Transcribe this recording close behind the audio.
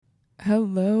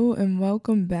Hello and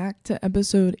welcome back to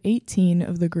episode 18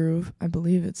 of The Groove. I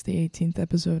believe it's the 18th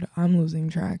episode. I'm losing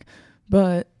track.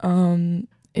 But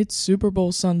it's Super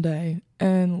Bowl Sunday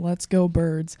and let's go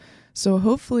Birds. So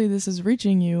hopefully this is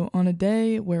reaching you on a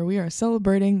day where we are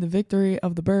celebrating the victory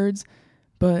of the Birds,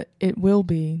 but it will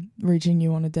be reaching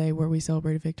you on a day where we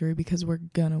celebrate a victory because we're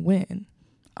gonna win,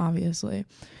 obviously.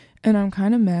 And I'm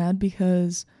kind of mad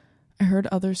because I heard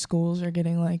other schools are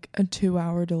getting like a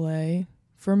 2-hour delay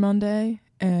for Monday,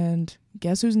 and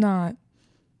guess who's not?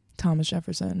 Thomas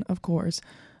Jefferson, of course.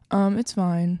 It's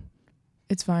fine.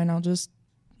 I'll just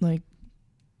like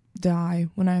die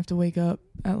when I have to wake up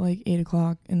at like 8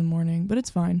 o'clock in the morning, but it's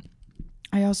fine.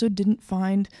 I also didn't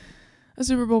find a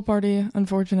Super Bowl party,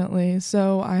 unfortunately,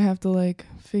 so I have to like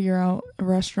figure out a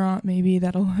restaurant maybe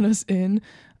that'll let us in.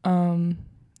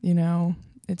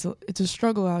 It's a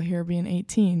struggle out here being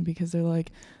 18 because they're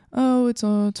like, oh, it's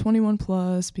 21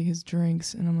 plus because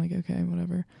drinks. And I'm like, okay,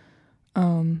 whatever.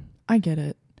 I get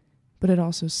it. But it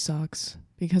also sucks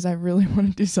because I really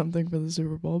want to do something for the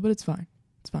Super Bowl, but it's fine.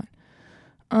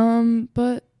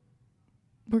 But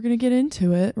we're going to get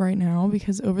into it right now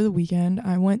because over the weekend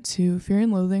I went to Fear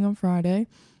and Loathing on Friday.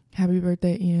 Happy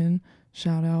birthday, Ian.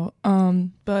 Shout out.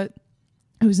 But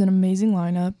it was an amazing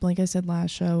lineup. Like I said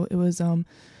last show, it was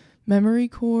Memory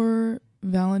Core,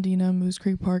 Valentina, Moose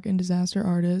Creek Park, and Disaster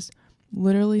Artist.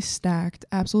 Literally stacked,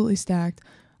 absolutely stacked.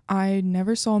 I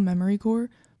never saw Memory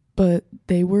Core, but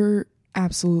they were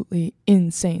absolutely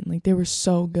insane. Like, they were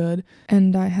so good.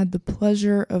 And I had the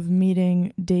pleasure of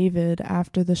meeting David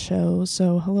after the show.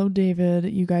 So, hello, David.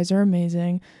 You guys are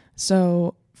amazing.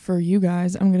 So, for you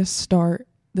guys, I'm going to start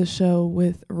the show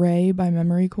with Ray by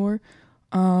Memory Core.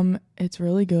 It's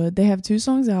really good. They have 2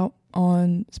 songs out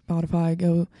on Spotify.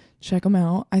 Go check them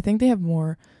out. I think they have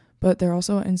more, but they're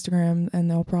also on Instagram, and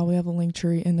they'll probably have a link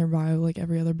tree in their bio like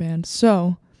every other band.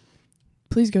 So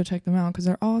please go check them out because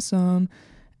they're awesome.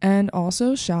 And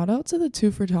also shout out to the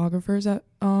 2 photographers at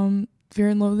Fear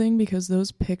and Loathing because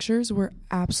those pictures were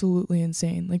absolutely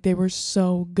insane. Like, they were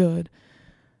so good.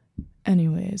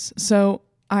 Anyways, so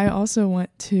I also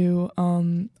went to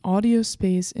Audio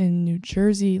Space in New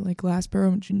Jersey, like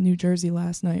Glassboro, New Jersey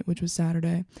last night, which was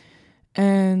Saturday.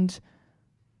 And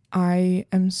I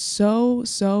am so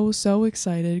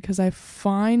excited because I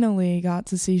finally got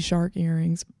to see Shark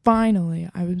Earrings. Finally.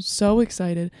 I was so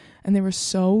excited and they were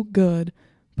so good.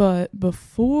 But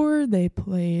before they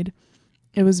played,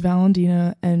 it was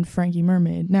Valentina and Frankie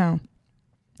Mermaid. Now,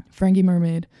 Frankie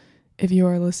Mermaid, if you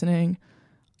are listening,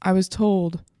 I was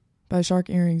told by Shark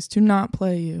Earrings to not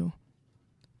play you,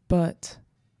 but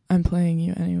I'm playing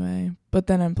you anyway. But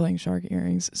then I'm playing Shark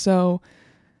Earrings. So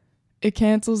it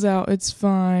cancels out. It's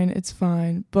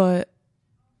fine. But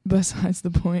besides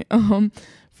the point,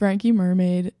 Frankie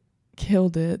Mermaid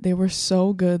killed it. They were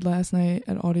so good last night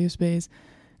at Audio Space.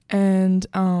 And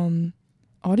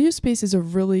Audio Space is a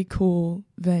really cool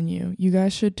venue. You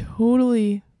guys should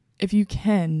totally, if you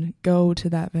can, go to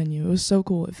that venue. It was so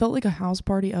cool. It felt like a house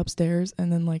party upstairs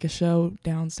and then like a show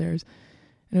downstairs.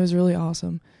 And it was really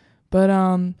awesome. But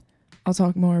I'll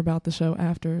talk more about the show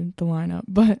after the lineup.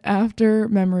 But after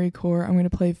Memory Core, I'm going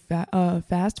to play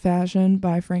Fast Fashion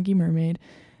by Frankie Mermaid.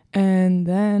 And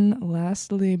then,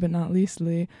 lastly but not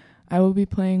leastly, I will be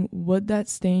playing What That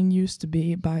Stain Used to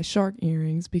Be by Shark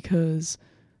Earrings because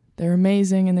they're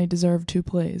amazing and they deserve 2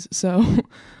 plays. So,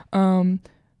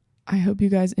 I hope you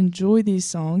guys enjoy these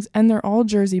songs. And they're all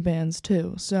Jersey bands,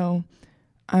 too. So,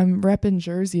 I'm repping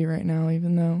Jersey right now,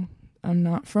 even though I'm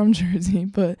not from Jersey,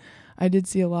 but I did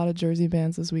see a lot of Jersey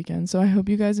bands this weekend, so I hope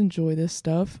you guys enjoy this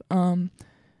stuff, and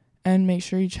make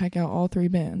sure you check out all 3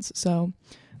 bands. So,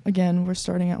 again, we're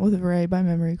starting out with Ray by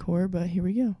Memory Core, but here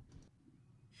we go.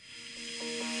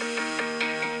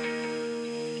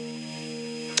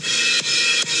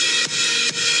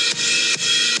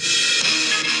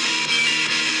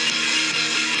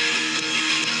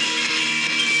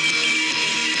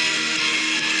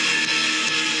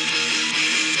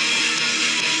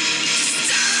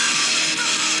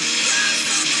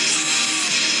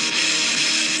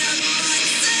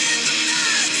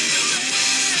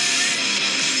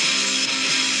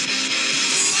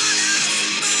 What else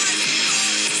am I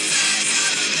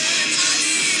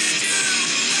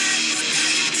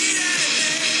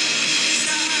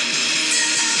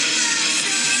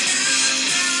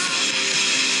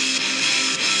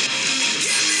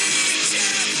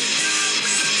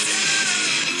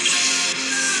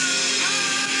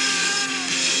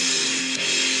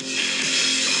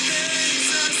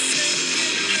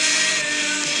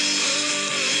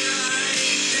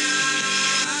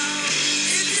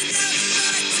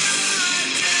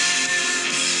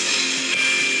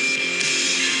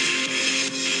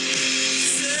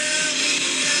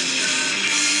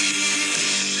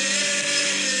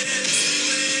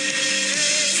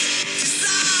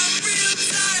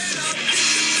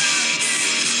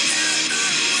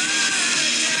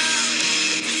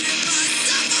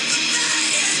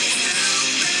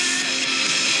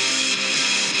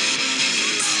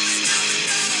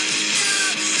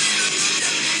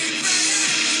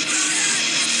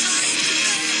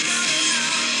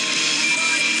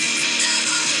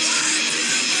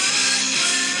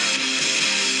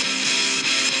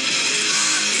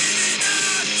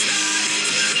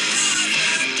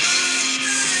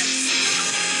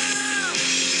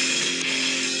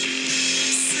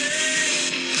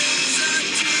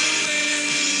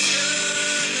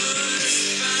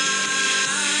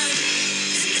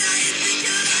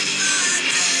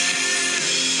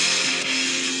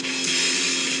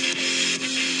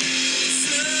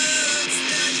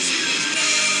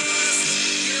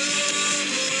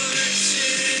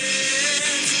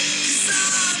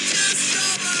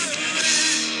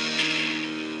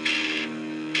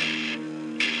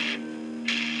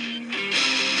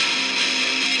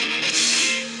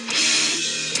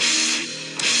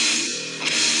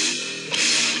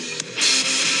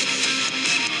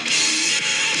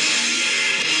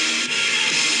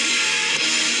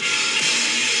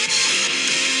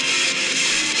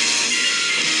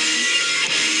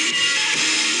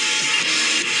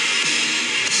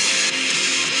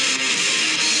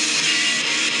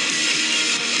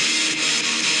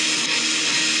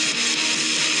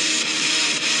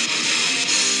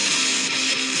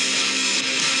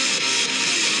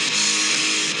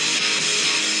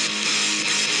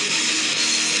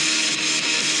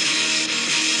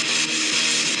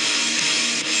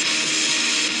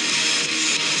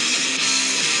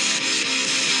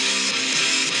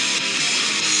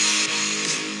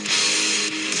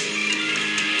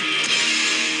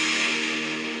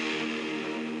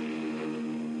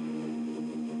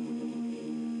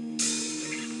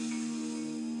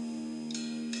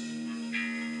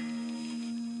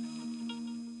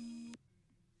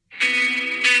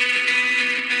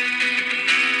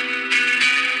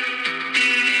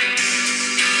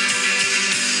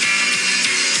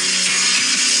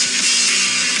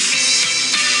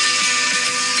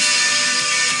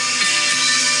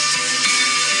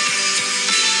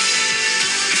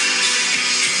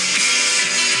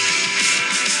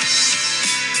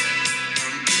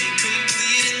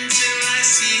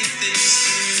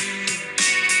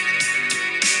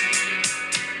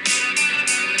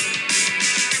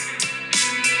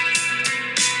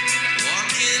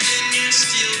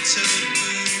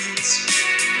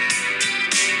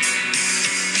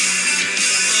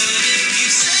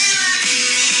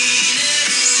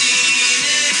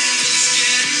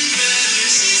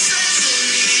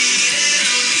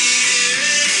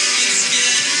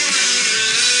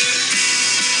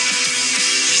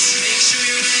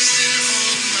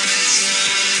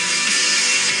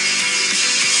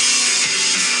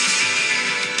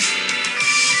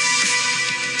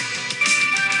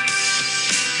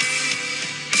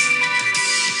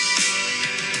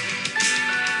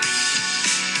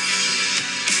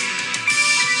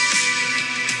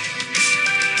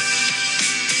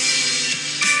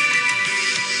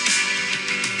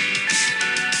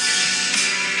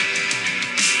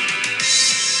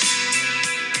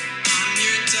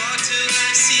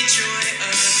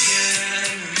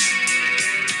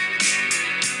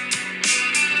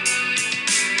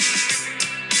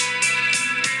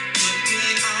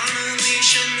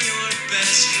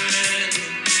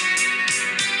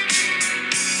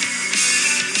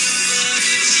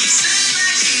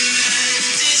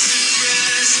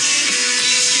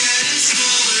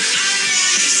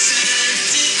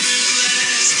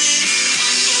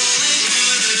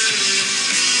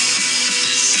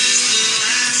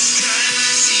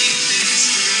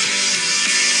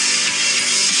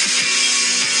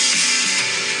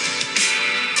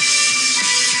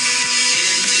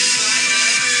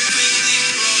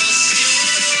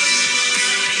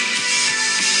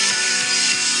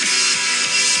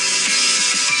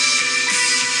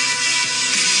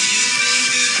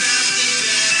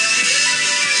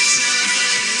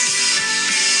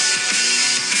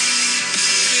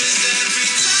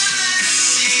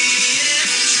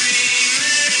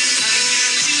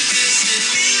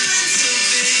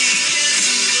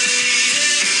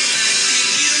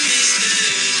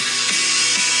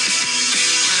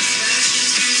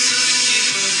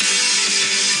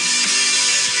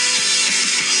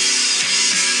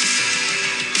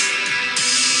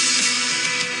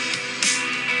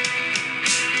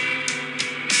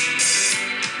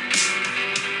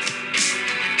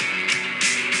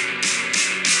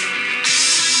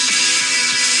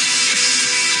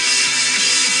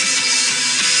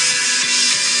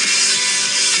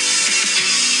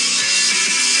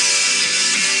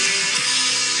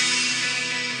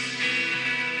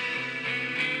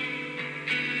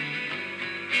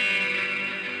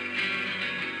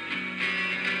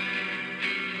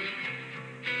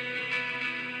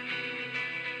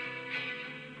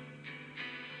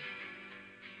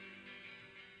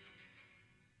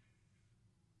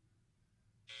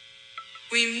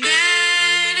We met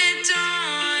at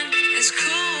dawn as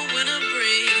cool winter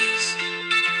breeze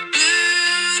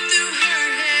blew through her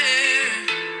hair.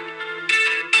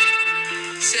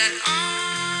 Sat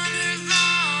on her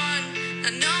lawn,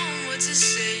 not knowing what to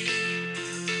say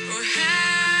or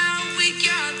how we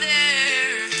got there.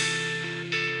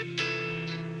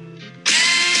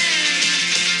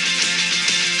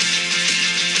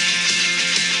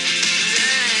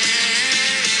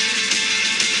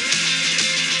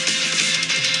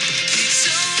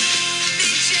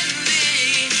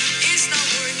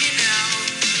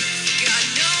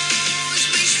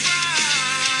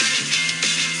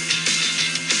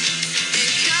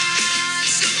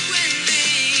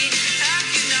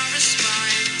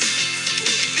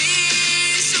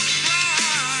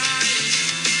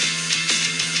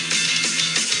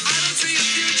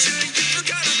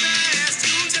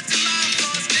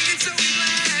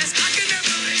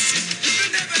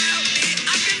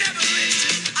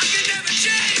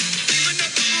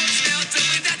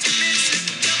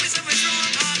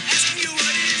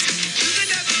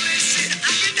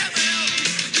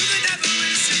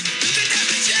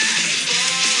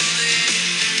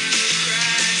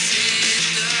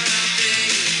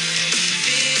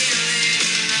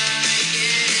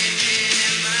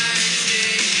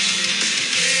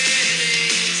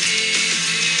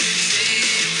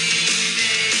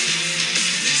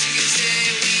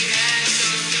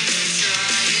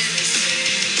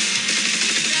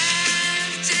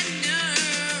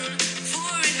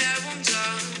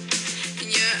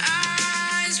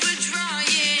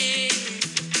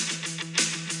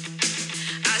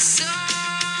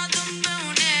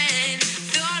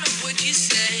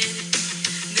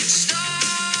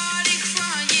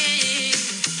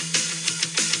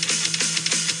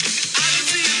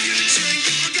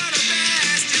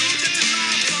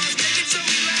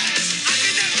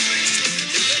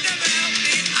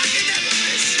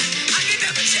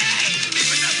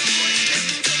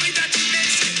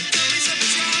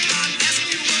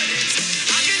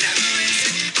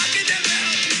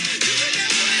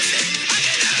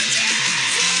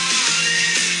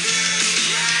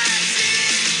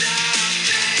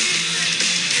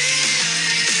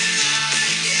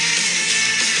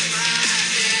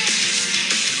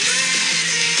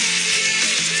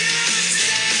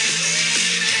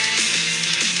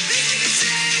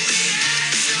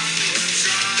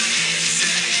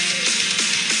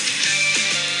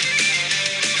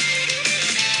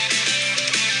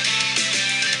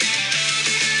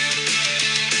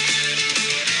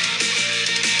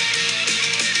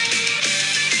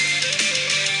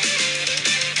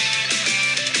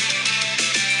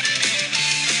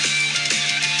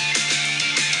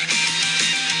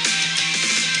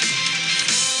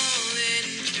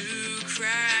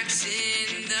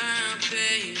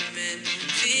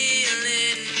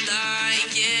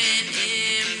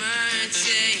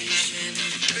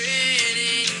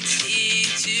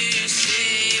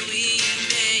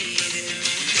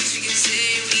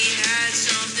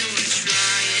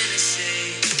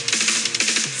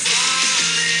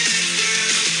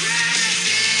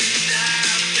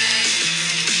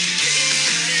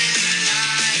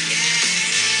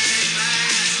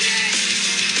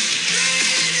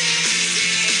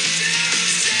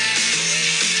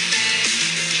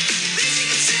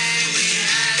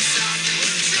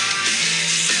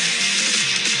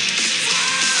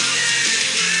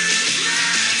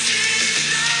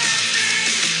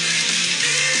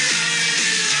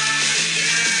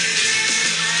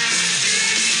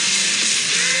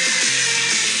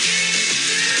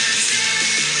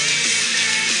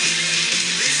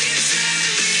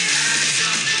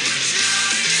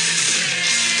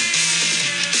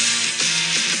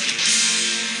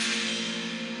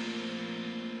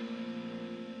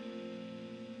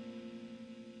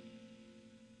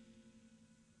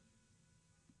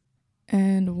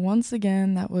 And once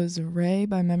again, that was Ray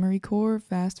by Memory Core,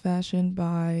 Fast Fashion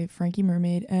by Frankie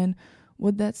Mermaid, and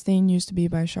Would That Stain Used to Be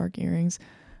by Shark Earrings.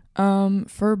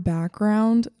 For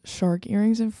background, Shark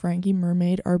Earrings and Frankie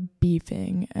Mermaid are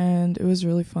beefing, and it was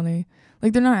really funny.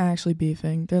 Like, they're not actually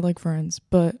beefing, they're like friends,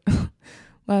 but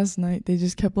last night they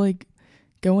just kept like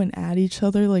going at each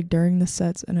other like during the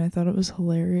sets, and I thought it was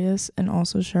hilarious. And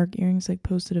also Shark Earrings like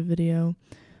posted a video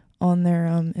on their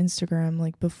Instagram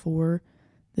like before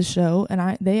the show,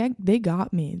 and they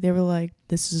got me. They were like,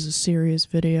 this is a serious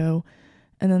video.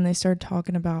 And then they started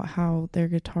talking about how their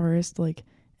guitarist like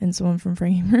and someone from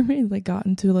Frankie Mermaid like got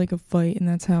into like a fight, and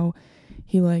that's how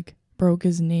he like broke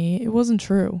his knee. It wasn't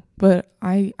true, but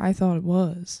I thought it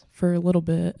was for a little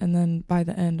bit, and then by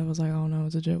the end I was like, oh no,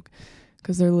 it's a joke,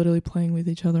 because they're literally playing with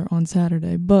each other on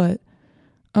Saturday. But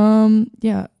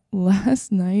yeah,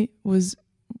 last night was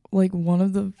like one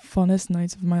of the funnest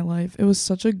nights of my life. It was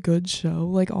such a good show.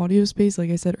 Like Audio Space, like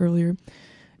I said earlier,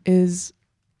 is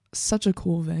such a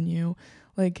cool venue.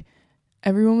 Like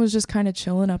everyone was just kind of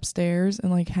chilling upstairs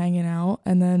and like hanging out,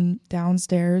 and then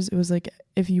downstairs it was like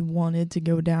if you wanted to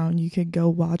go down you could go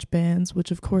watch bands,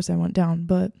 which of course I went down,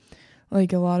 but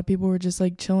like a lot of people were just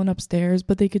like chilling upstairs,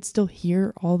 but they could still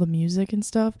hear all the music and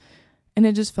stuff, and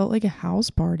it just felt like a house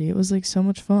party. It was like so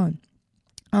much fun.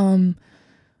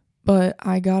 But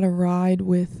I got a ride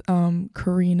with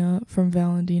Karina from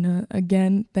Valentina.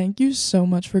 Again, thank you so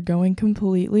much for going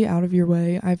completely out of your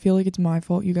way. I feel like it's my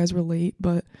fault you guys were late,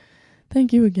 but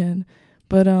thank you again.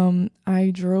 But I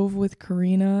drove with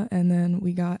Karina, and then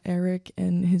we got Eric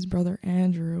and his brother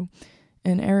Andrew.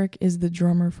 And Eric is the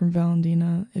drummer from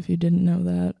Valentina, if you didn't know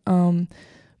that.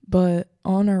 But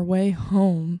on our way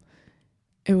home,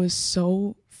 it was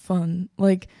so fun.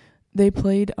 Like they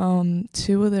played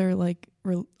two of their like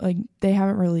they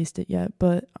haven't released it yet,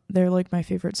 but they're like my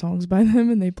favorite songs by them,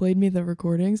 and they played me the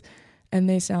recordings, and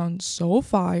they sound so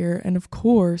fire. And of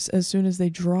course, as soon as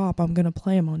they drop, I'm gonna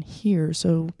play them on here.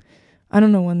 So I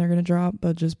don't know when they're gonna drop,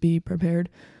 but just be prepared.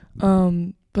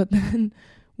 But then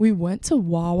we went to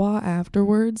Wawa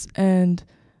afterwards, and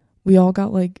we all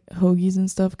got like hoagies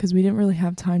and stuff because we didn't really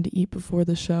have time to eat before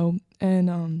the show.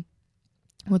 And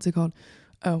what's it called?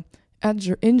 Oh,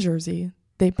 in Jersey,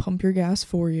 they pump your gas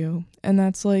for you, and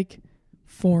that's like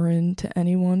foreign to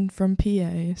anyone from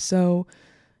PA. So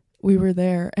we were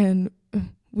there, and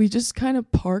we just kind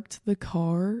of parked the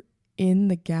car in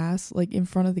the gas, like in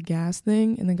front of the gas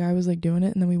thing, and the guy was like doing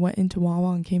it, and then we went into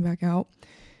Wawa and came back out,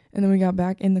 and then we got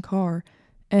back in the car,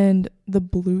 and the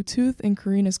Bluetooth in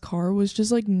Karina's car was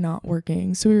just like not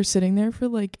working. So we were sitting there for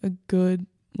like a good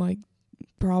like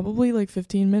probably like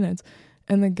 15 minutes,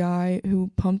 and the guy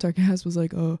who pumped our gas was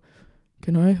like,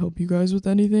 can I help you guys with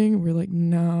anything? And we're like,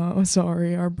 no,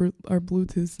 sorry, our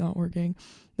Bluetooth's not working.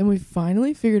 Then we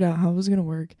finally figured out how it was going to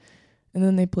work. And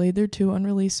then they played their 2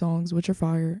 unreleased songs, which are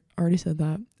fire. I already said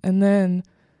that. And then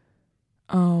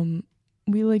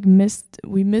we missed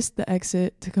the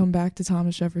exit to come back to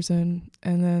Thomas Jefferson.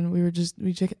 And then we just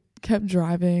kept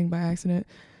driving by accident.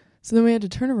 So then we had to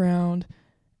turn around.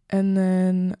 And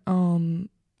then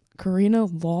Karina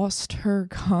lost her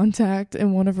contact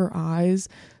in one of her eyes.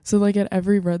 So like at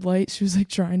every red light, she was like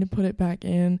trying to put it back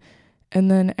in.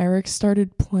 And then Eric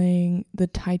started playing the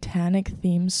Titanic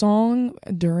theme song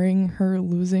during her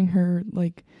losing her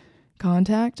like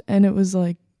contact. And it was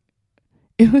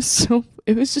just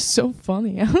so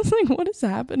funny. I was like, what is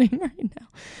happening right now?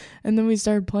 And then we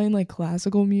started playing like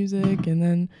classical music, and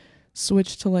then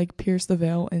switched to like Pierce the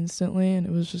Veil instantly. And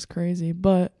it was just crazy.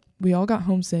 But we all got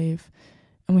home safe,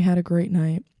 and we had a great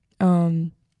night.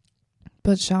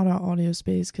 But shout out Audio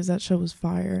Space, because that show was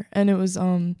fire. And it was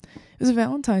a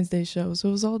Valentine's Day show, so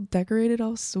it was all decorated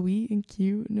all sweet and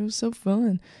cute, and it was so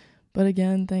fun. But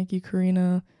again, thank you,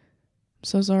 Karina. I'm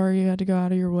so sorry you had to go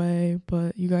out of your way,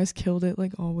 but you guys killed it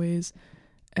like always.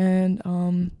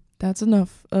 And that's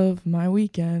enough of my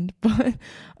weekend. But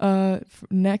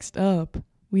next up,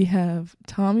 we have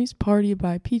Tommy's Party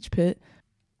by Peach Pit,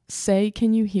 Say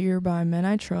Can You Hear by Men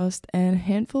I Trust, and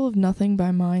Handful of Nothing by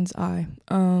Mind's Eye.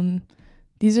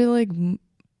 These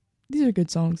are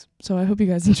good songs, so I hope you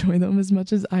guys enjoy them as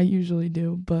much as I usually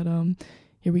do. But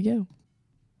here we go.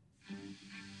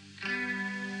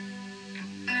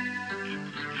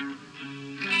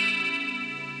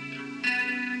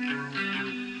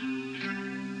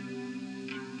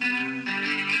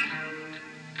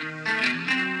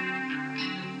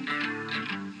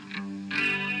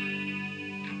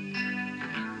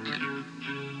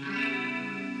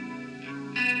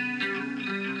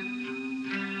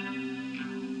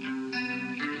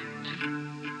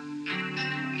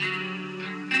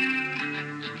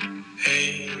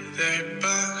 Hey there,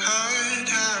 bud,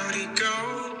 how'd it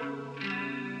go?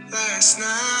 Last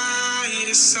night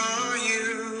I saw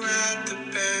you at the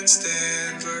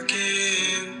bandstand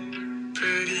looking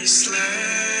pretty slammed.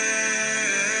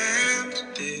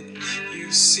 Did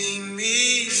you see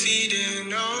me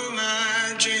feeding all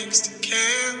my drinks to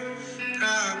Cam?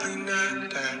 Probably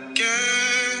not, I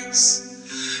guess.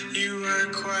 You were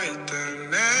quite the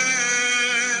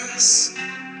mess.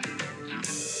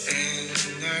 And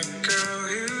that girl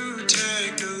who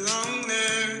tagged along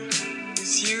there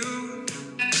with you,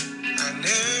 I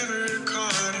never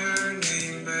caught her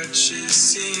name, but she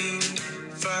seemed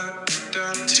fucked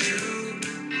up too.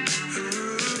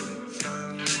 Ooh,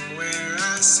 from where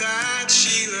I sat,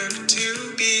 she looked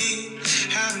to be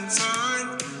having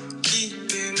fun,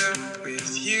 keeping up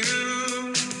with you,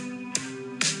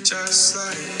 just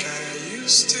like I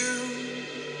used to.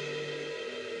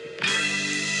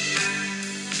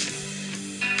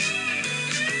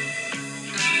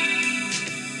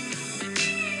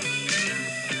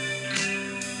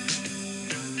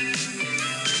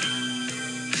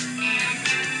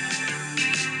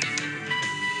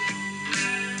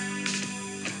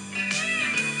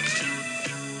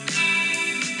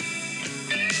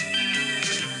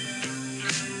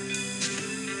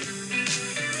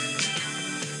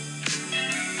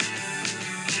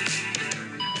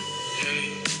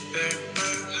 But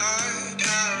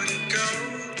how'd it go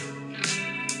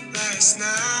last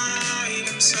night?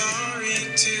 I'm sorry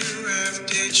to have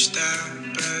ditched out,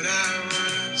 but I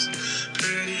was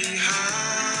pretty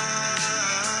high.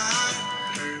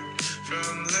 Heard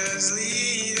from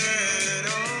Leslie that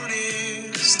on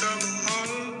his stumble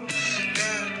home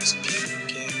that was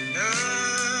picking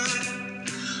up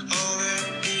all that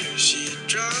beer she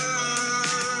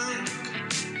drunk.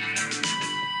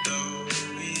 Though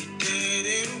we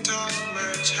didn't talk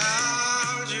much,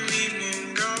 how'd your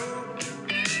evening go?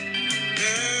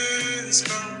 There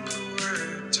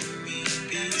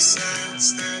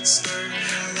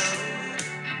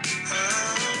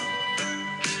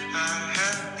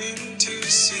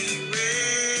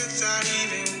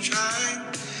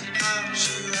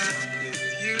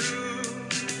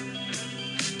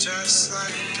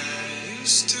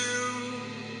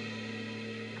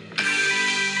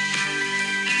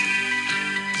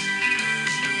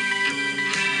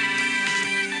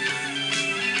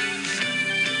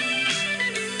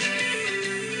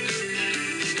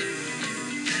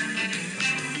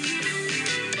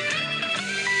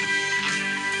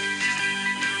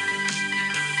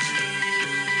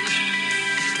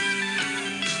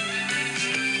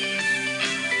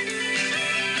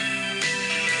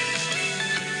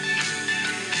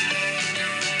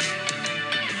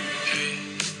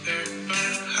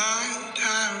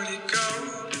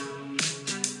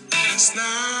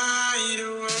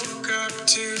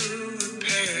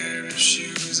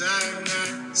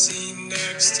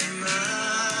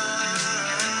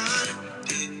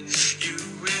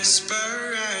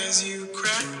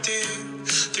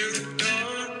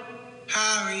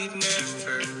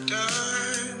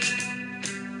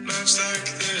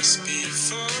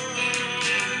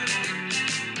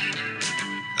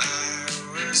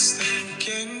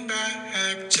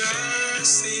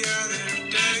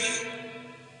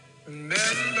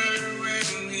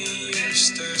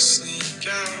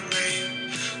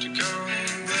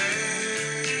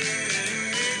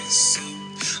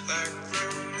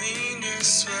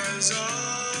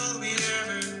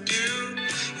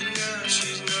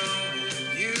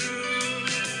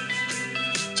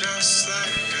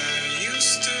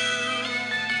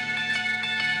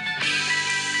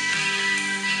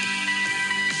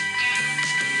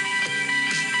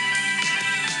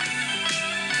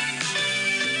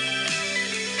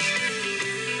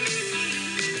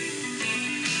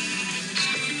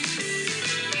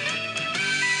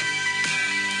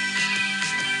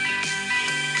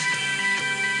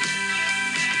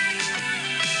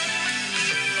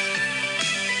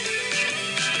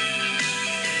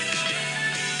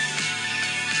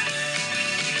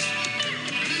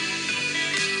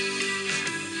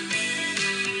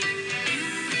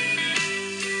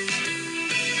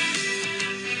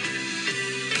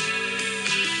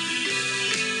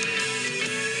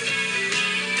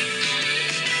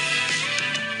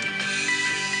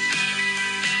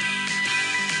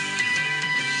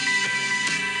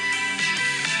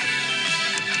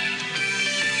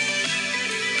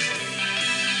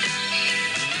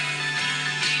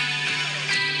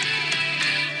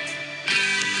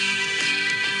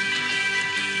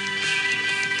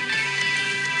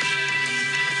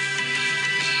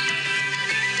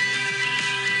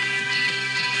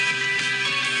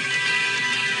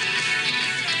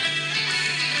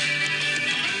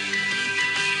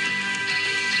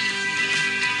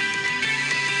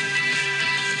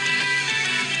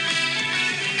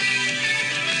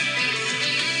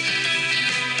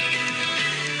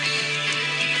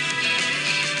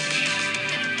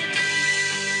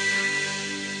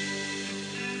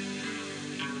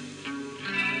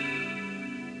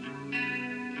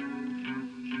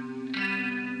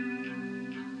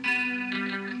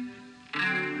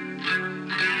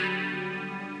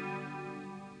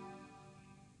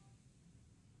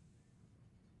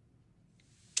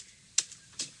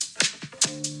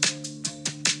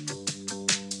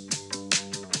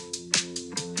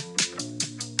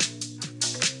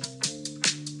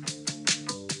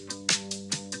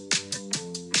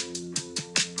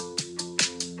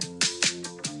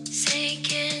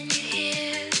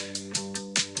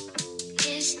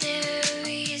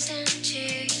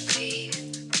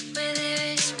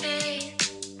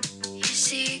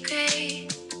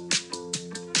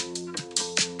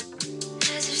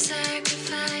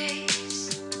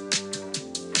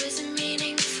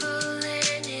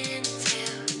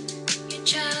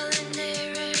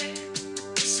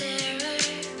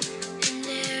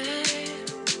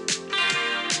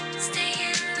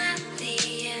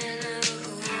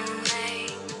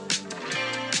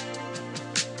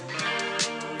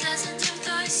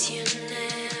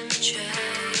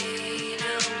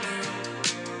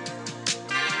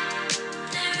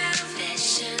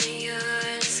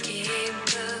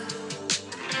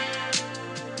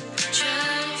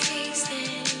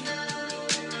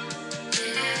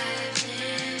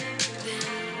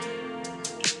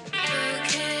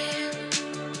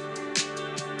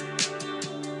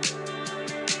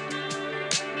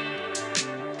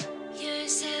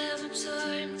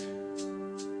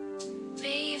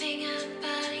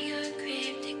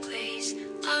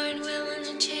aren't willing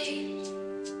to change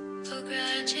for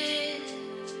grudges.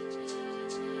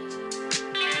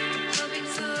 Hoping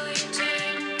for your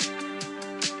turn.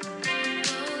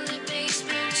 All the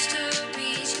basement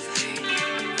stories you've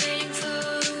heard. Waiting for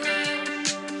the world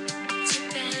to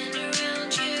bend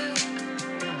around you.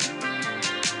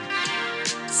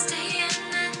 Staying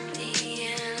at the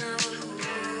end of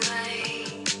who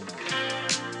I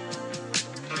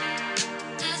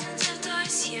dozens of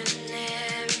doors you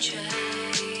never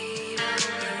tried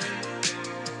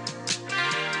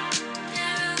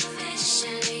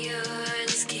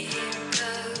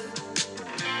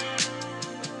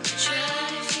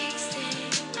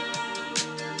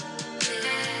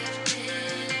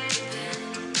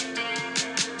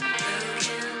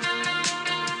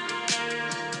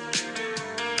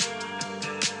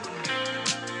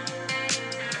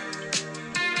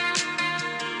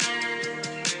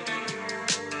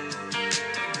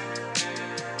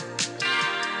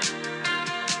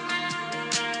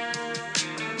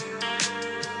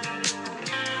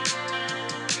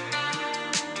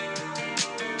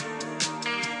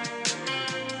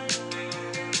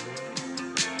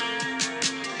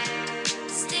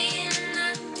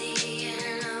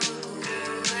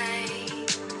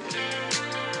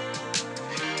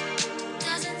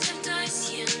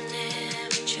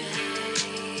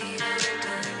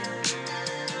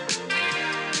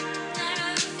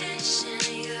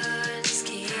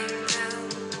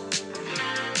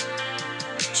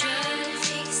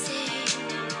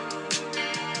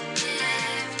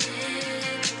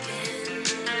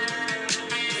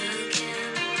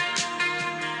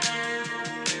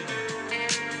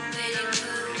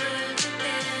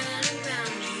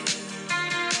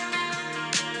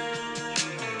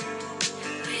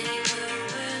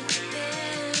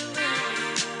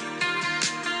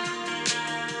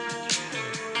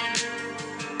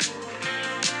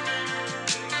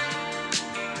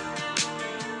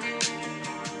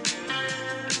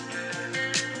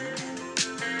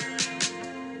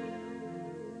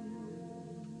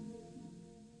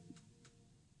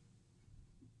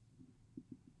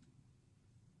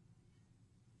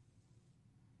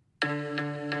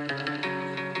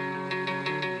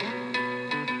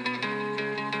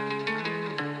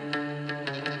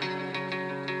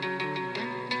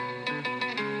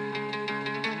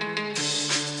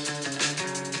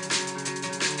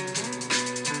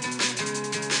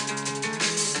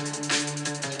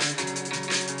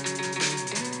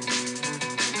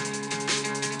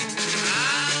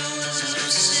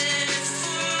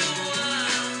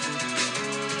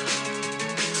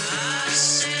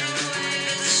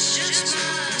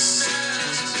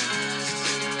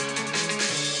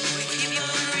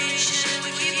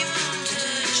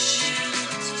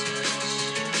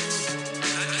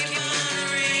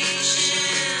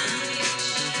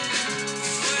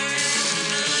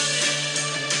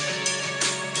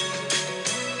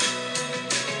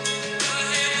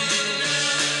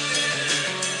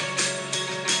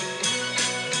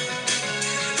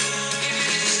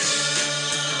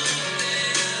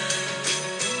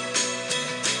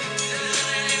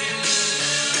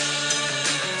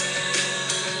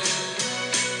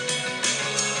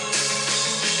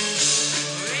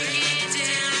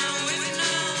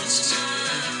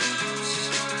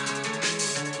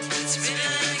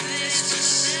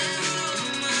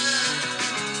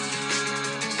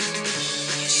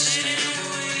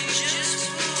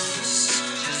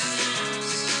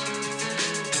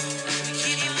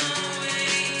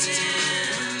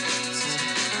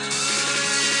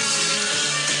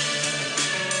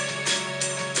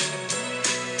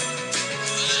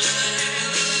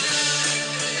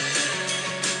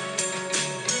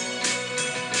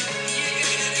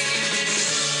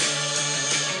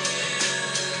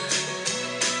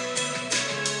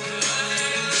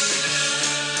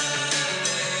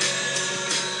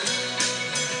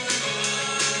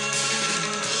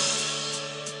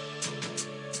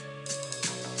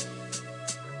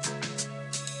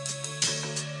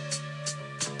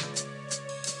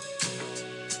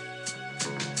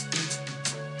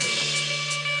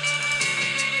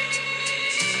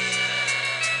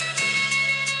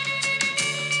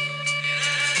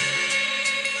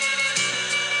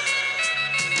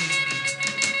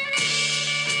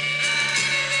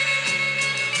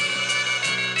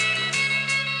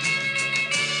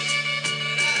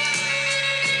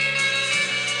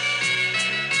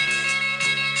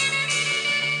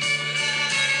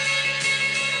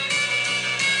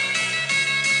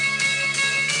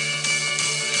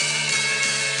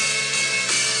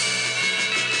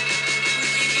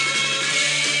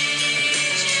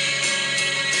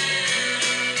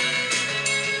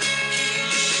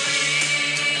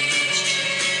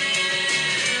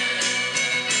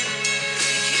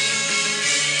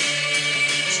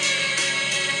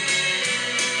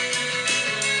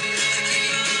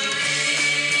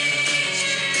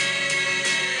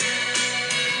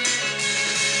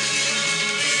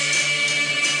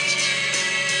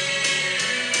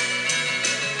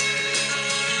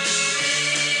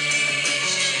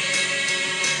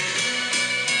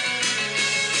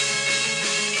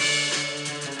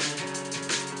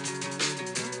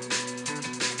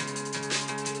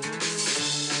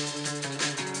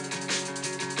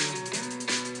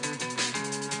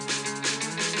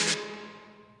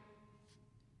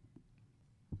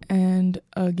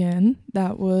again,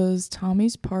 that was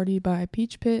Tommy's Party by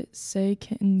Peach Pit, Say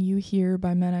Can You Hear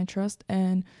by Men I Trust,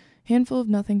 and Handful of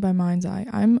Nothing by Mind's Eye.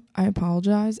 I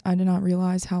apologize. I did not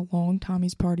realize how long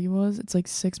Tommy's Party was. It's like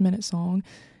 6-minute song.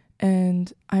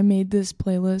 And I made this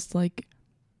playlist like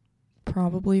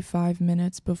probably 5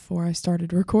 minutes before I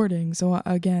started recording. So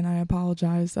again, I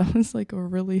apologize. That was like a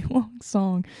really long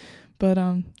song. But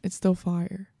it's still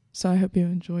fire. So I hope you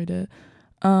enjoyed it.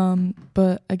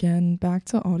 But again, back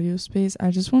to Audio Space.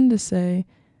 I just wanted to say,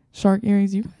 Shark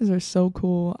Earrings, you guys are so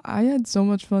cool. I had so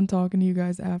much fun talking to you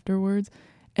guys afterwards.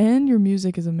 And your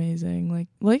music is amazing.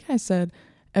 Like I said,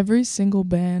 every single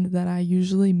band that I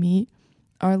usually meet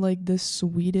are like the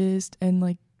sweetest and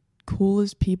like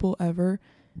coolest people ever.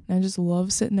 And I just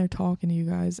love sitting there talking to you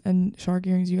guys. And Shark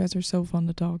Earrings, you guys are so fun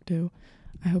to talk to.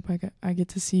 I hope I get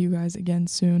to see you guys again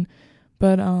soon.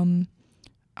 But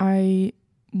I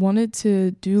wanted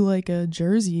to do like a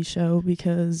Jersey show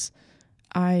because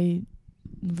I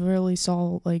really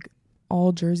saw like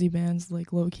all Jersey bands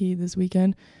like low key this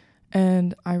weekend.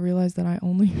 And I realized that I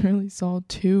only really saw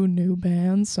 2 new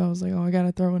bands. So I was like, oh, I got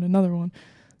to throw in another one.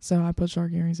 So I put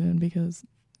Shark Earrings in because,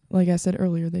 like I said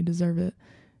earlier, they deserve it.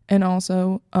 And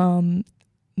also,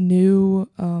 new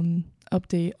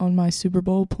update on my Super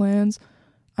Bowl plans.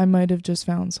 I might have just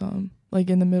found some. Like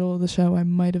in the middle of the show, I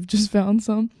might have just found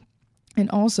some.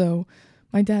 And also,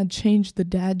 my dad changed the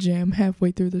dad jam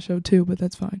halfway through the show too, but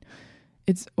that's fine.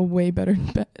 It's a way better.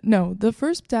 No, the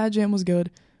first dad jam was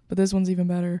good, but this one's even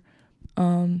better.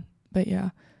 But yeah.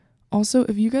 Also,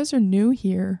 if you guys are new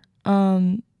here,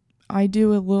 I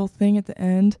do a little thing at the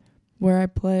end where I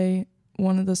play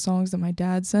one of the songs that my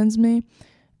dad sends me,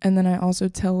 and then I also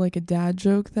tell like a dad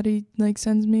joke that he like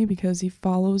sends me because he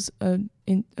follows not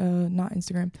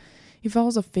Instagram. He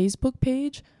follows a Facebook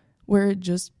page where it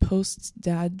just posts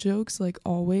dad jokes like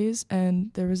always.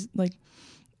 And there was like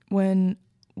when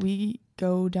we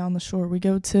go down the shore, we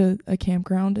go to a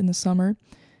campground in the summer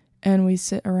and we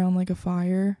sit around like a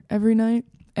fire every night,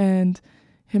 and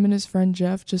him and his friend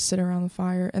Jeff just sit around the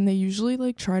fire, and they usually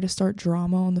like try to start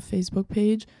drama on the Facebook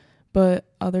page, but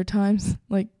other times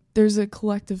like there's a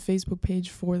collective Facebook page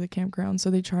for the campground, so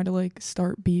they try to like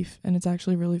start beef, and it's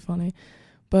actually really funny.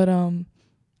 But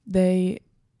they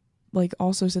like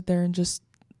also sit there and just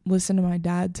listen to my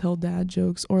dad tell dad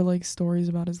jokes or like stories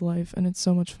about his life, and it's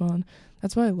so much fun.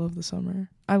 That's why I love the summer.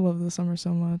 I love the summer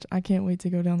so much. I can't wait to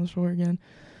go down the shore again.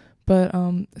 But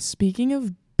speaking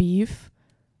of beef,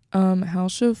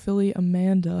 House Show Philly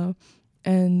Amanda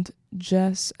and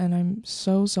Jess, and I'm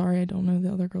so sorry I don't know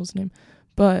the other girl's name,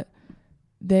 but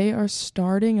they are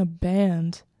starting a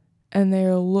band and they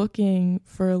are looking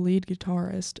for a lead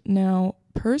guitarist. Now,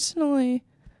 personally,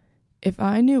 if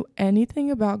I knew anything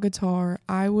about guitar,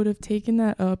 I would have taken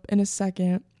that up in a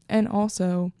second. And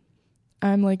also,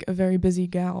 I'm like a very busy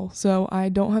gal, so I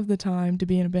don't have the time to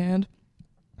be in a band.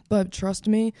 But trust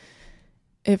me,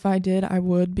 if I did, I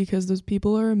would, because those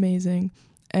people are amazing.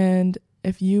 And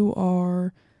if you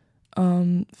are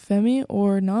femi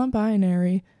or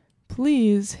non-binary,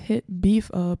 please hit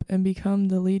Beef up and become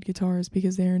the lead guitarist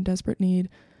because they're in desperate need.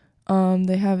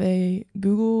 They have a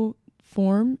Google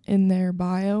form in their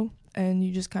bio, and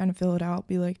you just kind of fill it out.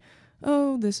 Be like,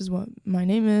 oh, this is what my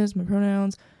name is, my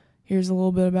pronouns. Here's a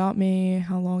little bit about me,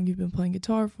 how long you've been playing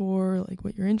guitar for, like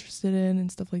what you're interested in and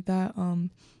stuff like that.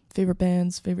 Favorite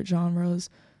bands, favorite genres,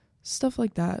 stuff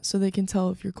like that, so they can tell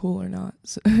if you're cool or not,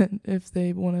 if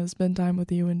they want to spend time with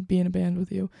you and be in a band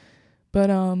with you. But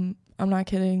I'm not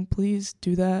kidding. Please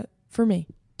do that for me.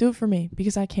 Do it for me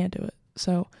because I can't do it.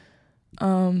 So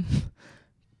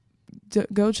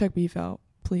go check Beef out,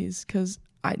 please, because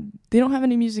they don't have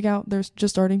any music out. They're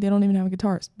just starting. They don't even have a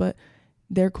guitarist, but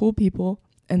they're cool people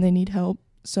and they need help.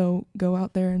 So go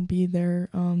out there and be their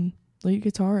lead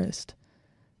guitarist.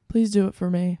 Please do it for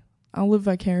me. I'll live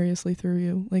vicariously through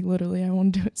you. Like, literally, I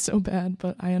want to do it so bad,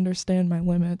 but I understand my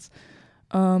limits.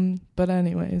 But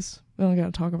anyways, we don't got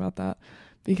to talk about that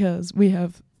because we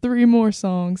have 3 more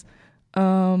songs.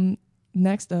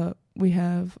 Next up, we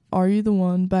have Are You the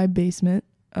One by Basement,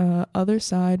 Other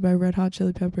Side by Red Hot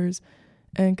Chili Peppers,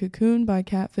 and Cocoon by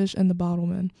Catfish and the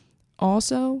Bottlemen.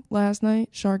 Also, last night,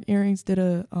 Shark Earrings did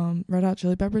a Red Hot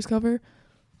Chili Peppers cover.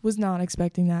 Was not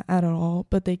expecting that at all,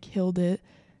 but they killed it.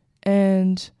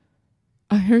 And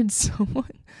I heard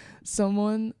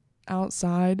someone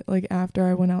outside, like after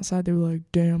I went outside, they were like,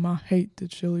 damn, I hate the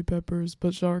Chili Peppers,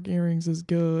 but Shark Earrings is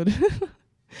good.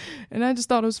 And I just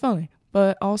thought it was funny.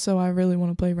 But also, I really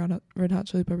want to play Red Hot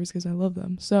Chili Peppers because I love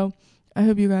them. So I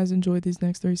hope you guys enjoyed these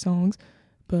next 3 songs.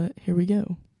 But here we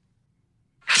go.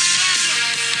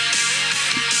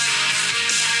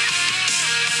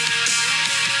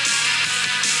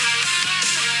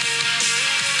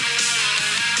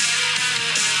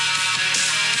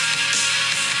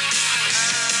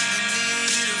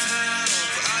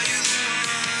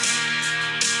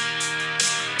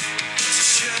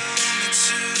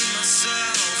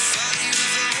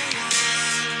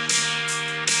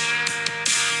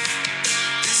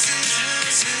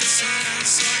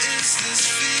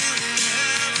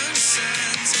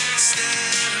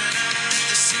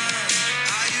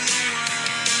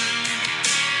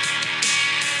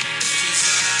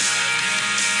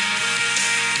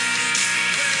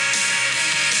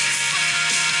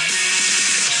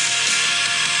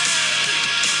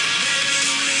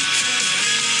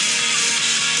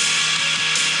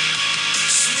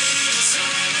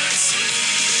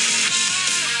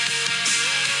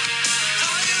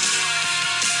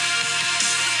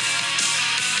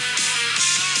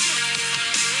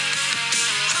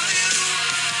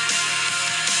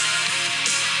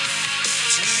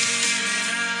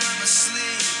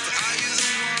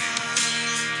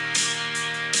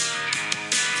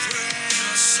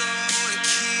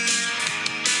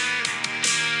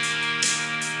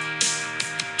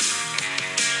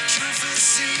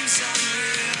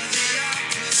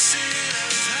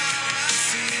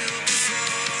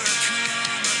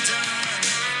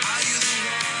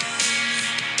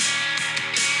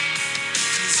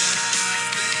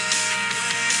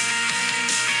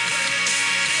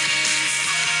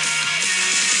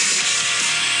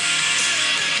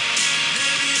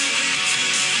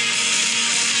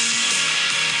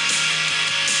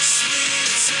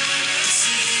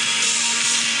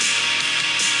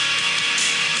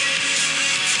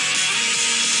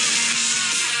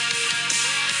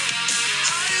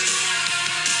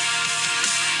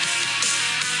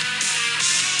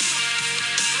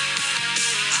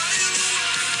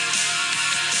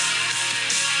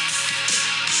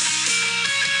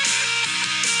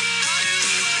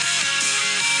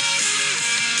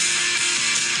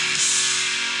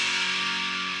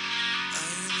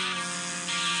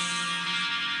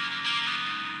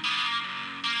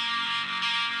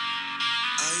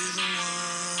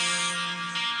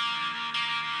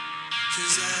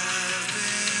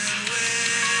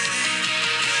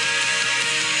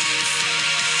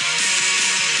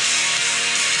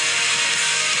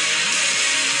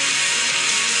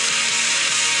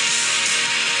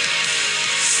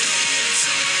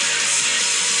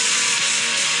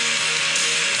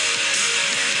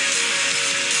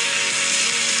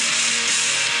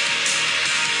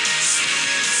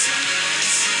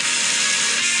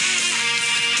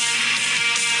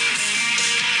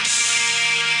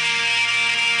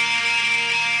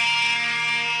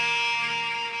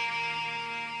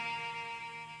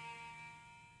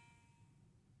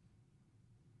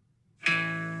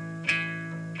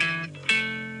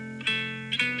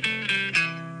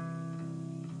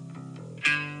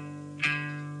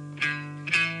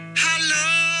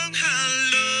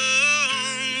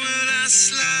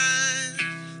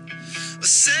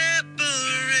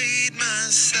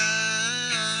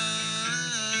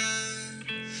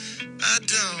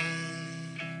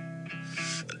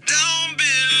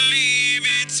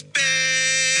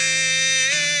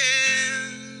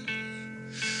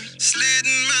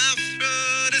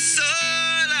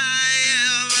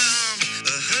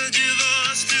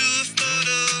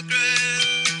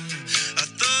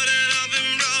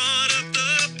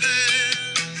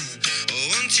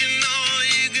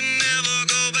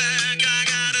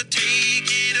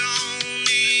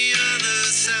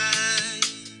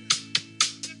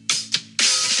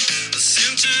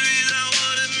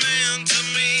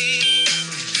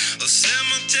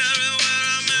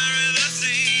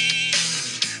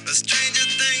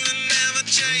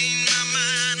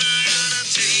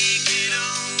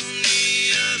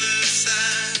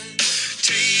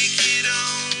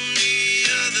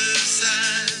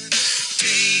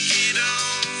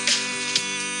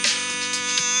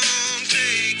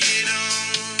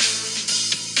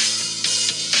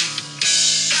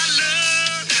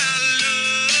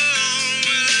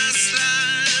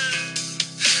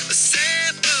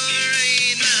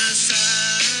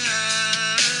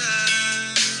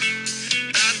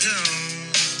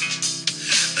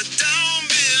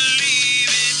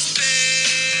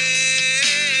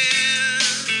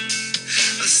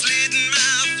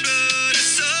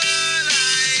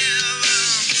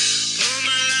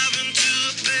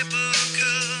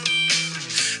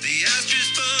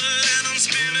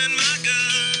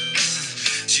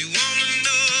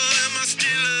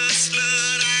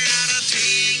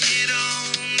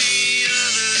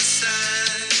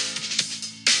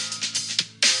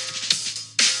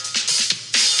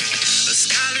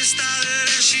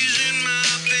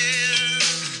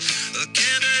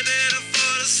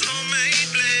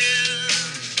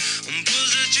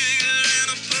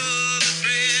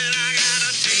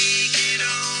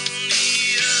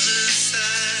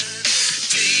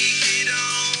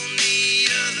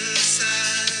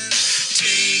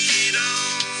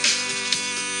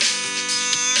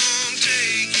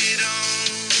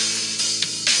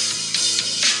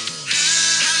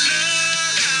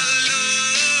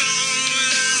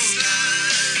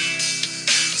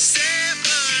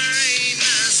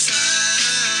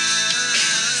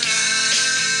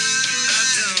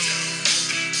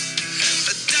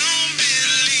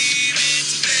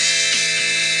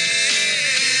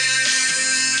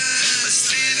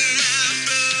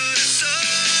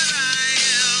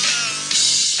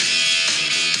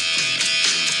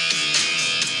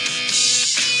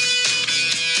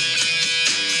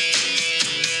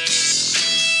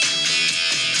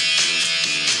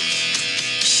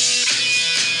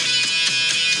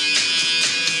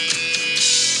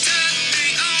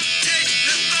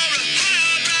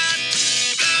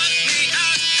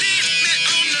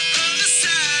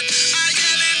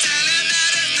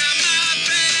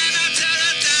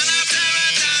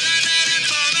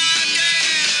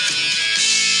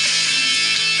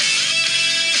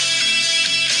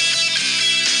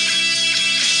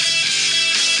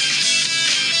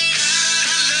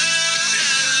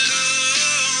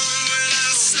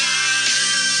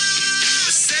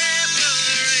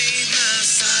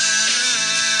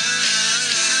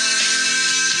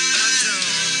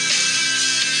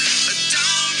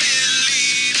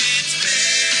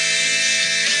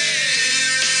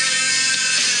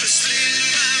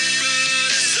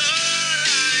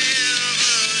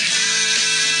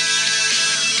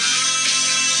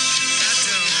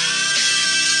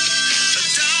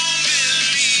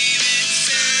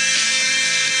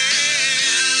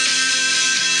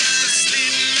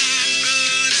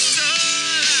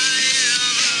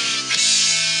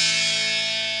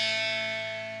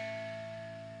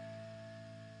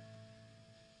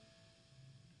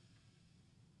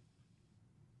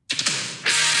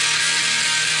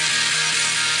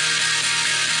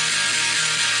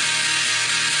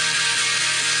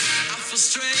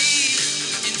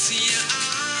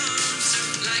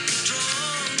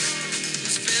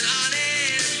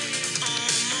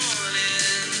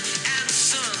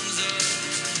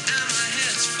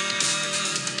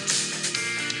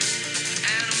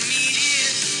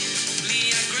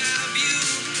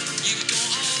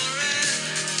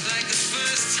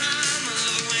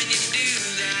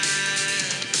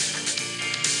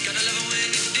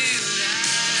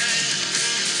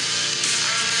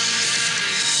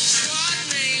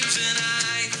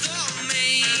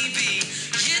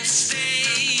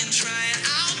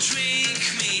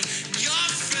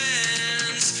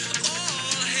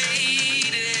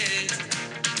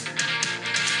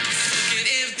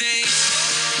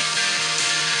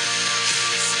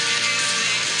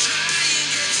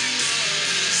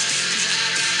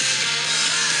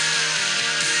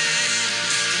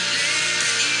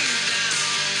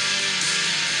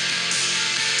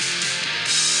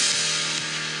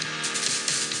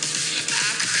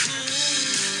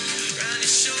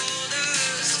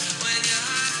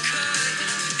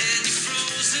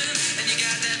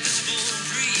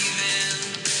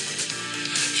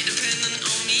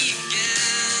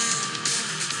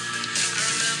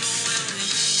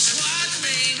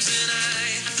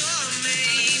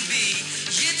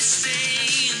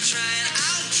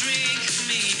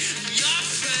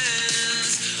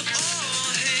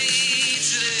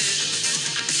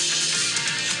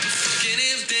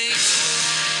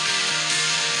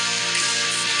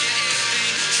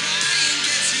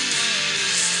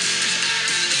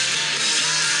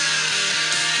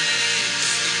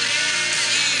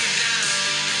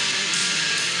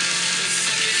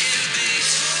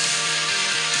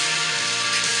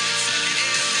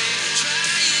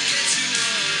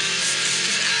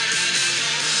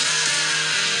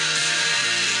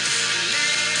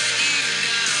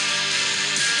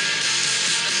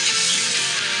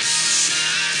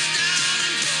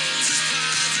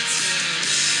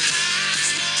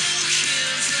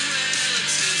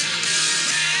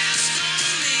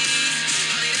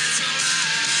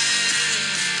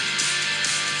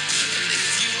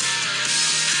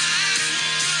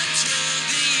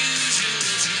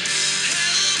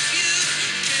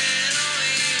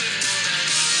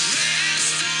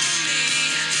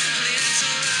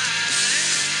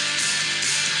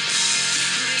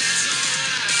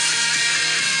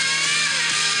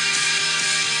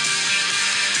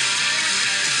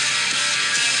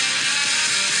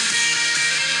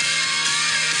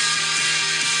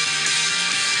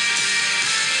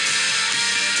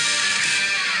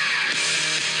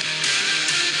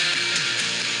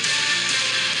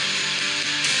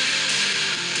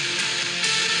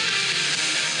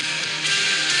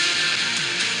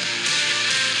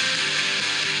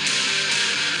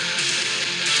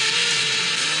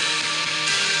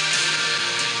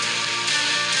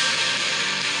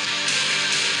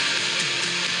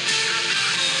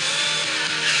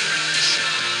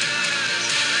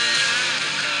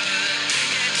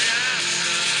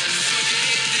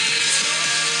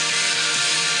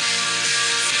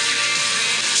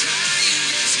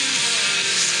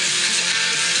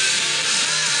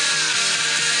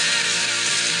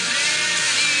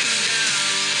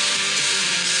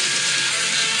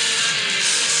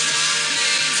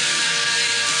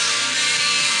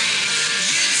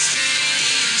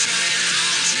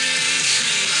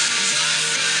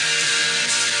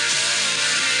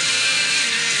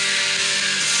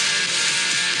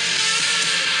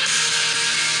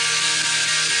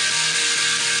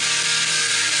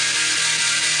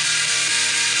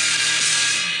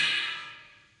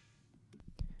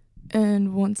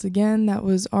 And once again, that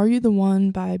was Are You the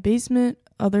One by Basement,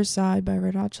 Other Side by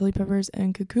Red Hot Chili Peppers,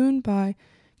 and Cocoon by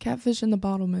Catfish and the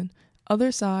Bottlemen.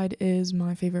 Other Side is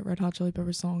my favorite Red Hot Chili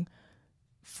Peppers song.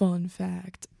 Fun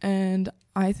fact. And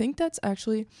I think that's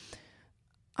actually,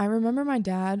 I remember my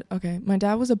dad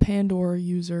was a Pandora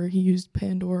user. He used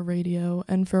Pandora radio,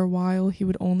 and for a while he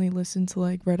would only listen to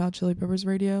like Red Hot Chili Peppers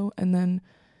radio, and then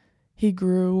he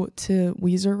grew to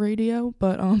Weezer radio,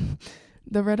 but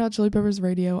the Red Hot Chili Peppers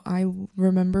radio, I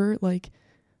remember like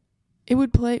it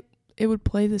would play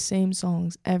the same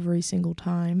songs every single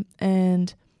time,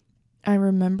 and I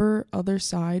remember Other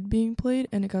Side being played,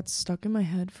 and it got stuck in my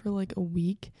head for like a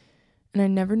week, and I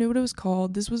never knew what it was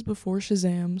called. This was before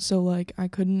Shazam, so like I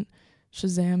couldn't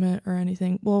Shazam it or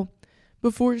anything. Well,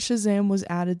 before Shazam was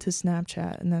added to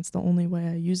Snapchat, and that's the only way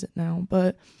I use it now,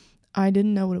 but I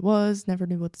didn't know what it was, never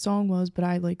knew what the song was, but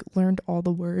I like learned all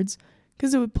the words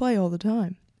because it would play all the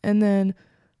time. And then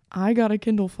I got a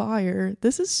Kindle Fire.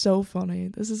 This is so funny.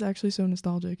 This is actually so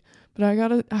nostalgic. But I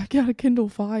got a Kindle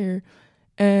Fire,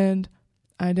 and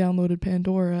I downloaded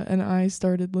Pandora, and I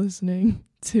started listening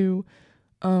to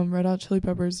Red Hot Chili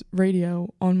Peppers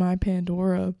radio on my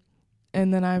Pandora,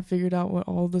 and then I figured out what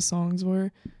all the songs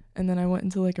were, and then I went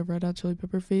into like a Red Hot Chili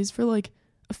Pepper phase for like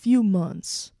a few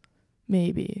months,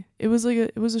 maybe. It was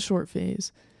a short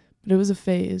phase, but it was a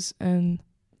phase, and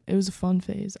it was a fun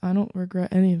phase. I don't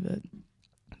regret any of it.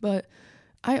 But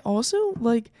I also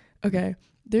like, okay,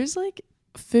 there's like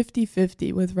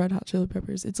 50-50 with Red Hot Chili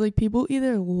Peppers. It's like people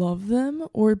either love them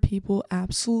or people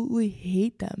absolutely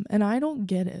hate them, and I don't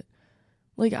get it.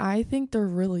 Like, I think they're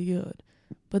really good,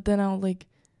 but then I'll like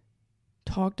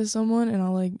talk to someone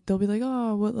and they'll be like,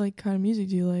 oh, what like kind of music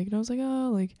do you like? And I was like,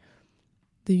 oh, like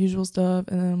the usual stuff.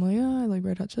 And then I'm like, oh, I like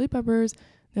Red Hot Chili Peppers.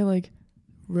 They're like,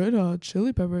 Red Hot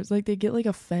Chili Peppers. Like, they get like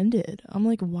offended. I'm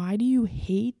like, why do you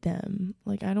hate them?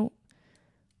 Like, I don't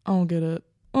get it.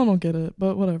 I don't get it,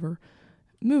 but whatever.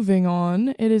 Moving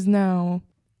on, it is now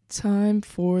time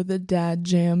for the dad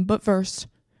jam. But first,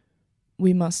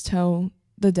 we must tell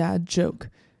the dad joke.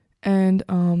 And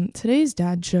today's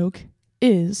dad joke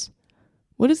is,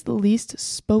 what is the least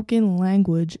spoken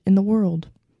language in the world?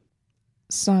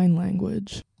 Sign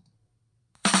language.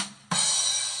 I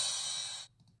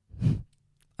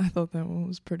thought that one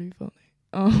was pretty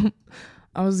funny.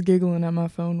 I was giggling at my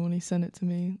phone when he sent it to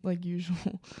me, like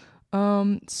usual.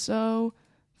 So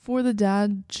for the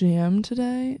dad jam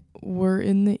today, we're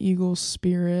in the Eagle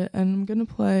spirit, and I'm gonna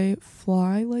play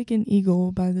 "Fly Like an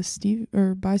Eagle" by Steve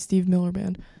Miller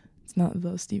Band. It's not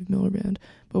the Steve Miller Band,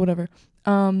 but whatever.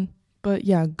 But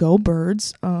yeah, go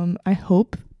Birds. I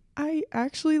hope I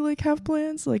actually like have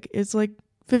plans. Like, it's like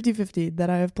 50-50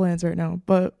 that I have plans right now,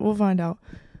 but we'll find out.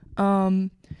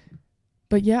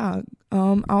 But yeah,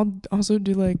 I'll also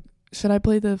do like, should I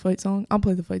play the fight song? I'll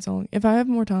play the fight song. If I have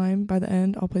more time by the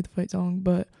end, I'll play the fight song,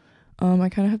 but I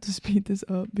kind of have to speed this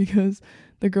up because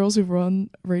the girls who run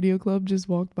Radio Club just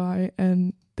walked by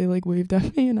and they like waved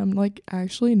at me, and I'm like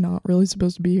actually not really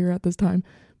supposed to be here at this time,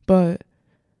 but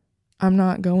I'm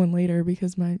not going later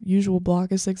because my usual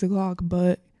block is 6 o'clock,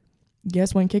 but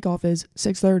guess when kickoff is?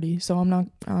 6:30, so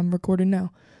I'm recording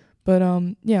now. But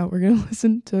yeah, we're gonna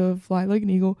listen to "Fly Like an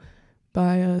Eagle"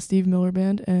 by Steve Miller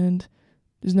Band, and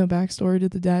there's no backstory to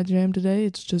the dad jam today.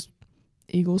 It's just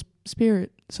Eagles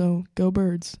spirit. So go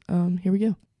Birds. Here we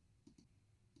go.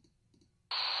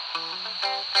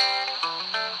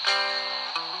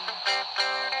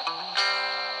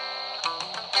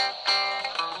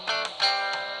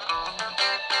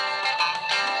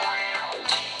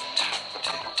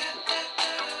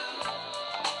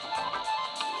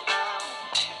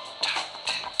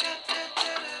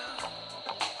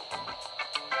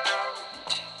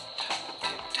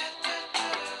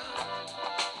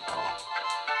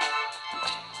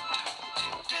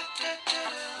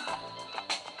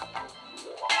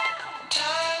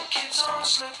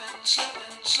 Slipping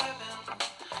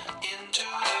into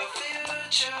the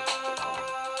future.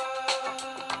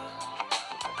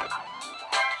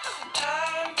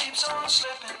 Time keeps on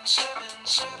slipping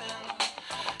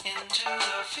into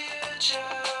the future.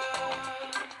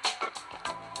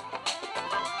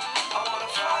 I wanna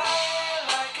fly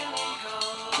like an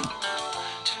eagle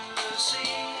to the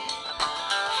sea.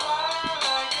 Fly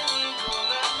like an eagle,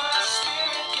 let my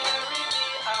spirit carry me.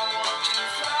 I want to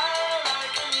fly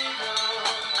like an eagle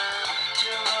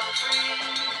till I'm free.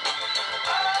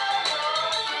 I'm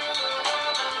going through the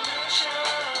revolution.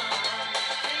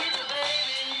 Feed the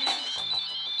babies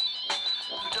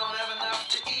who don't have enough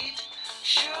to eat.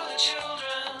 Shoe the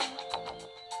children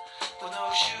with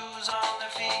no shoes on their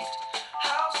feet.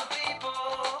 House the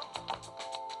people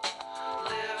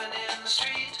living in the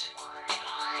street.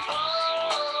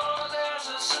 Oh, there's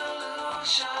a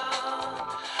solution.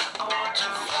 I want to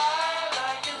fly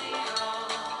like an eagle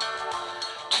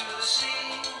to the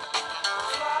sea.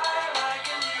 Fly like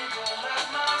an eagle, let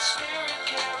my spirit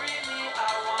carry me. I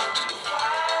want to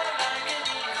fly like an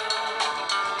eagle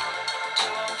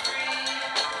till I'm free.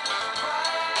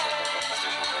 Right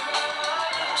through the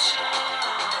revolution.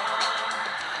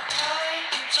 Time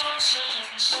keeps on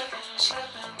slipping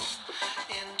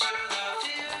into the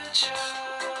future.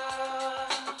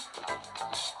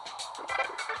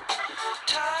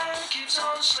 Time keeps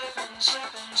on slipping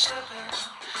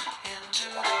into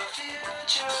the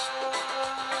future.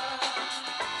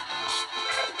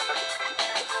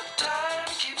 Time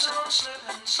keeps on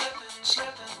slipping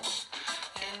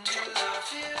into the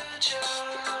future.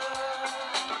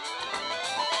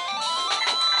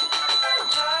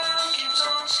 Time keeps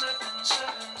on slipping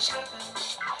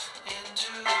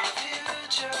into the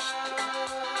future.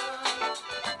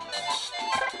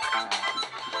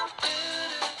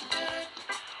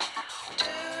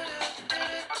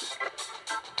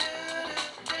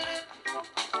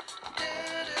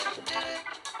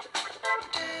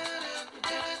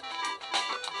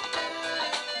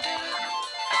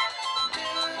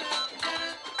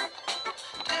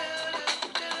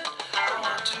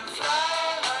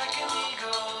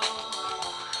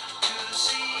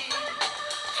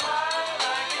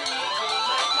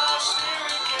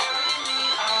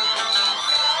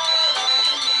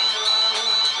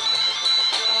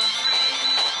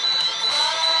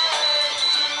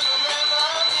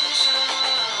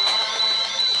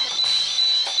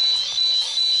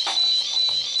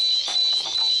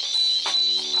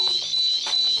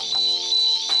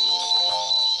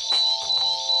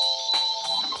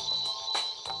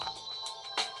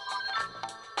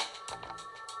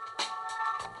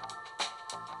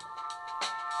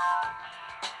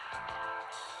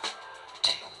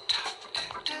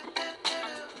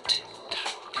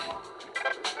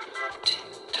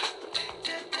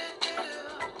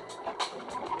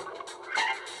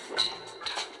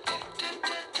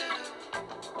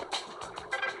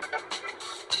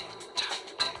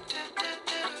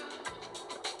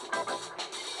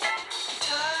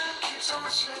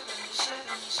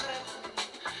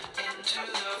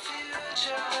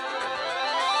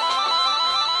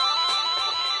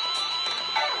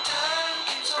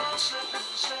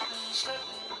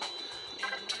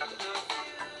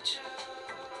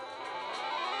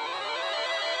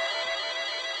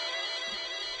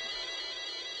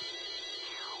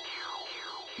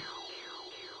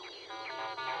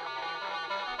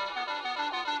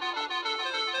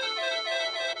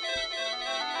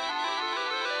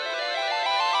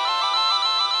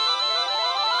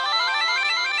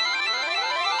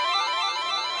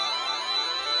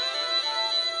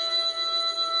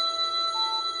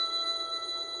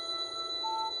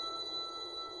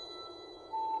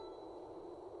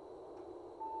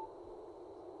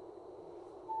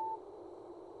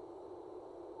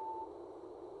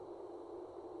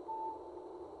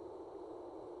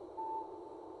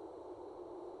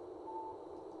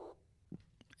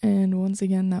 And once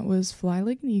again, that was Fly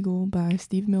Like an Eagle by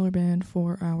Steve Miller Band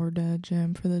for our dad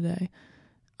jam for the day.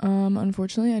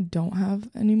 Unfortunately, I don't have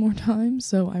any more time,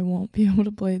 so I won't be able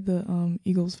to play the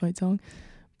Eagles fight song.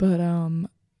 But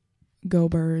Go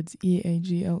Birds,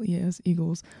 Eagles,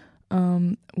 Eagles.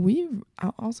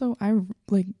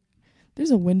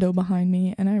 There's a window behind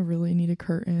me, and I really need a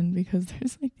curtain because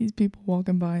there's like these people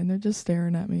walking by and they're just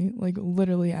staring at me, like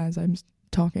literally as I'm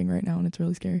talking right now, and it's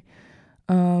really scary.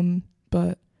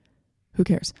 But who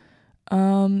cares?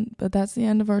 But that's the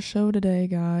end of our show today,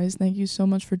 guys. Thank you so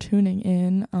much for tuning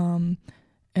in.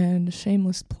 And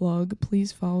shameless plug,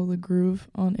 please follow The Groove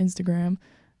on Instagram,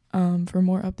 for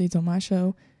more updates on my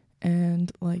show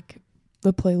and like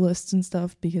the playlists and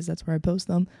stuff, because that's where I post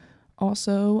them.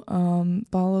 Also,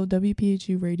 follow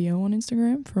WPHU Radio on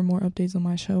Instagram for more updates on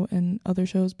my show and other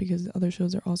shows, because the other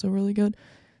shows are also really good.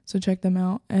 So check them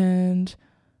out. And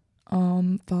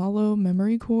follow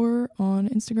Memory Core on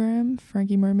Instagram,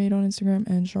 Frankie Mermaid on Instagram,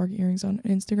 and Shark Earrings on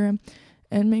Instagram.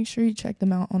 And make sure you check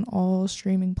them out on all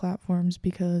streaming platforms,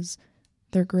 because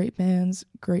they're great bands,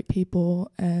 great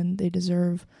people, and they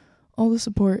deserve all the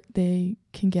support they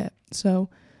can get. So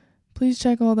please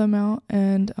check all them out,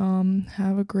 and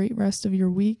have a great rest of your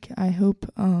week. I hope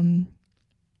I'm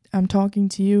talking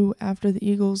to you after the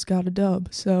Eagles got a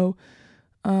dub. So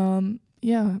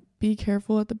yeah, be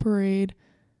careful at the parade.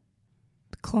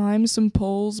 Climb some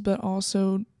poles, but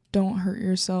also don't hurt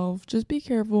yourself. Just be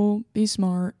careful, be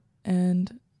smart,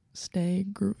 and stay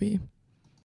groovy.